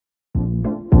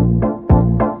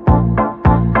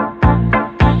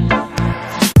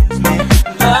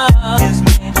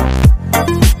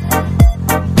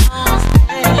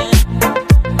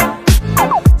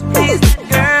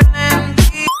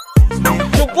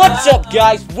What's up,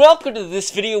 guys? Welcome to this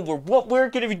video where what we're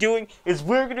going to be doing is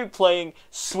we're going to be playing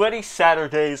Sweaty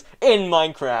Saturdays in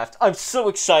Minecraft. I'm so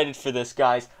excited for this,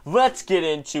 guys. Let's get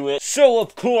into it. So,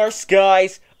 of course,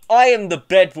 guys, I am the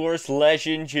BEDWARS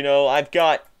legend. You know, I've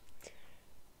got...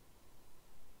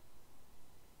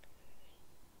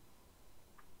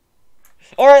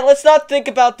 Alright, let's not think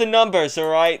about the numbers,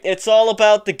 alright? It's all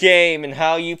about the game and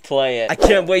how you play it. I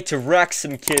can't wait to wreck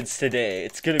some kids today.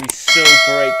 It's gonna be so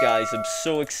great, guys. I'm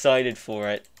so excited for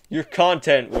it. You're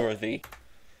content worthy.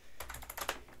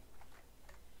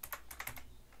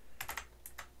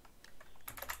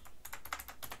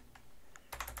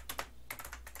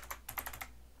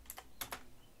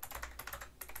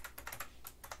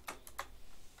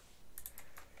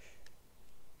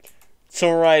 It's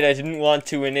alright, I didn't want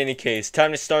to in any case.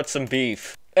 Time to start some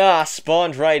beef.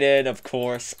 Spawned right in, of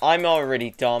course. I'm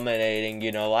already dominating,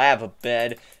 you know. I have a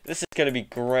bed. This is gonna be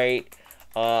great.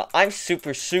 I'm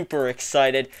super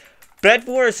excited.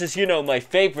 BEDWARS is, you know, my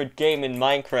favorite game in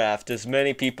Minecraft, as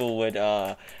many people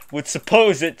would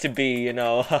suppose it to be, you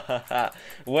know,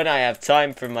 when I have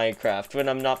time for Minecraft, when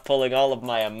I'm not pulling all of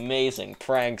my amazing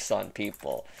pranks on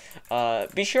people.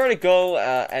 Be sure to go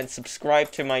and subscribe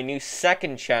to my new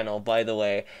second channel, by the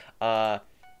way.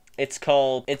 It's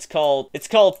called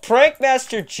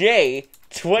Prankmaster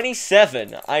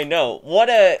J27. I know,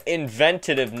 what a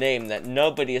inventive name that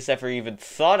nobody has ever even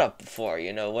thought of before.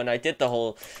 You know, when I did the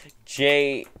whole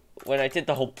Prankmaster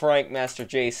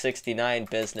J69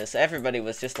 business, everybody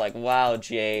was just like, wow,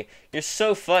 Jay, you're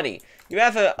so funny. You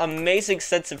have an amazing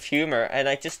sense of humor, and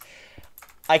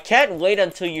I can't wait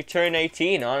until you turn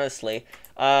 18, honestly.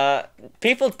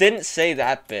 People didn't say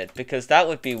that bit, because that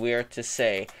would be weird to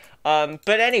say.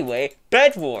 But anyway,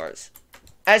 BEDWARS.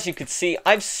 As you can see,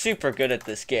 I'm super good at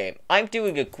this game. I'm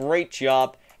doing a great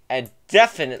job, and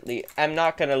definitely am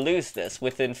not gonna lose this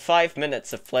within 5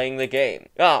 minutes of playing the game.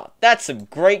 That's some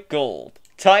great gold.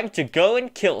 Time to go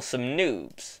and kill some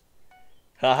noobs.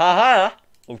 Ha ha ha!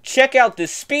 Well, check out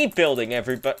this speed bridging,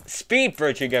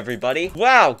 everybody.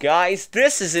 Wow, guys,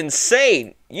 this is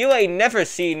insane. You ain't never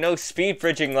seen no speed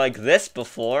bridging like this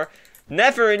before.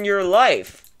 Never in your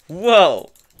life.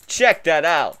 Whoa, check that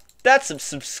out. That's some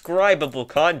subscribable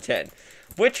content.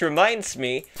 Which reminds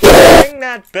me, ring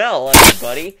that bell,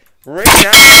 everybody. Ring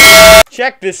that.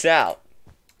 Check this out.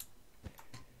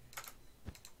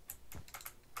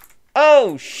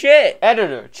 Oh, shit.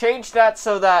 Editor, change that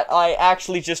so that I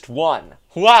actually just won.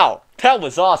 Wow, that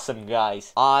was awesome,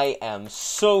 guys. I am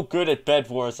so good at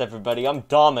BEDWARS, everybody. I'm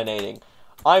dominating.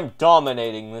 I'm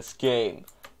dominating this game.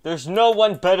 There's no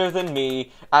one better than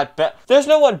me at There's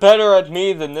no one better at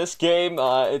me than this game.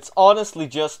 It's honestly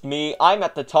just me. I'm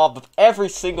at the top of every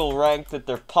single rank that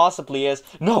there possibly is.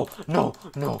 No.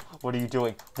 What are you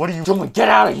doing? What are you doing? Get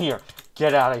out of here.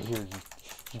 Get out of here,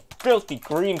 you filthy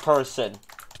green person.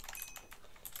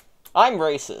 I'm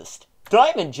racist.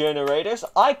 Diamond generators,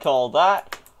 I call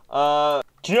that,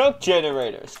 joke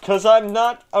generators, 'cause I'm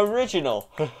not original.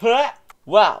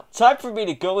 Wow, time for me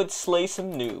to go and slay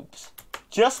some noobs.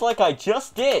 Just like I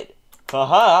just did.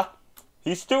 Haha.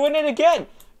 He's doing it again.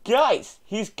 Guys,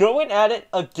 he's going at it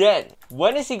again.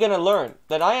 When is he gonna learn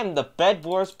that I am the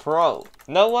BEDWARS pro?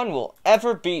 No one will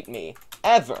ever beat me.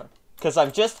 Ever. 'Cause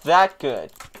I'm just that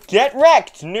good. Get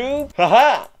wrecked, noob.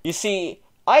 Haha. You see,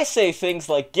 I say things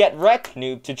like get wrecked,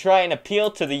 noob, to try and appeal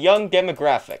to the young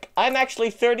demographic. I'm actually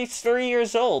 33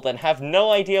 years old and have no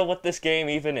idea what this game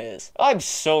even is. I'm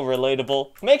so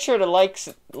relatable. Make sure to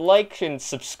like and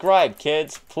subscribe,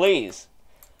 kids, please.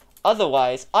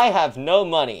 Otherwise, I have no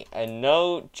money and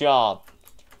no job.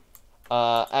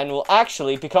 And will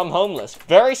actually become homeless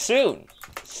very soon.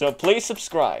 So please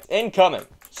subscribe. Incoming.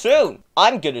 Soon,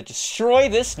 I'm gonna destroy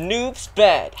this noob's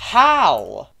bed.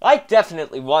 How? I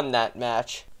definitely won that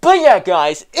match. But yeah,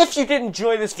 guys, if you did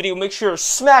enjoy this video, make sure to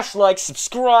smash like,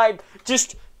 subscribe,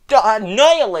 just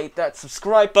annihilate that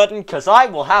subscribe button, because I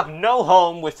will have no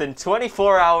home within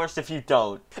 24 hours if you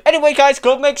don't. Anyway, guys,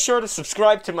 go make sure to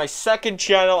subscribe to my second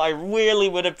channel. I really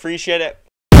would appreciate it.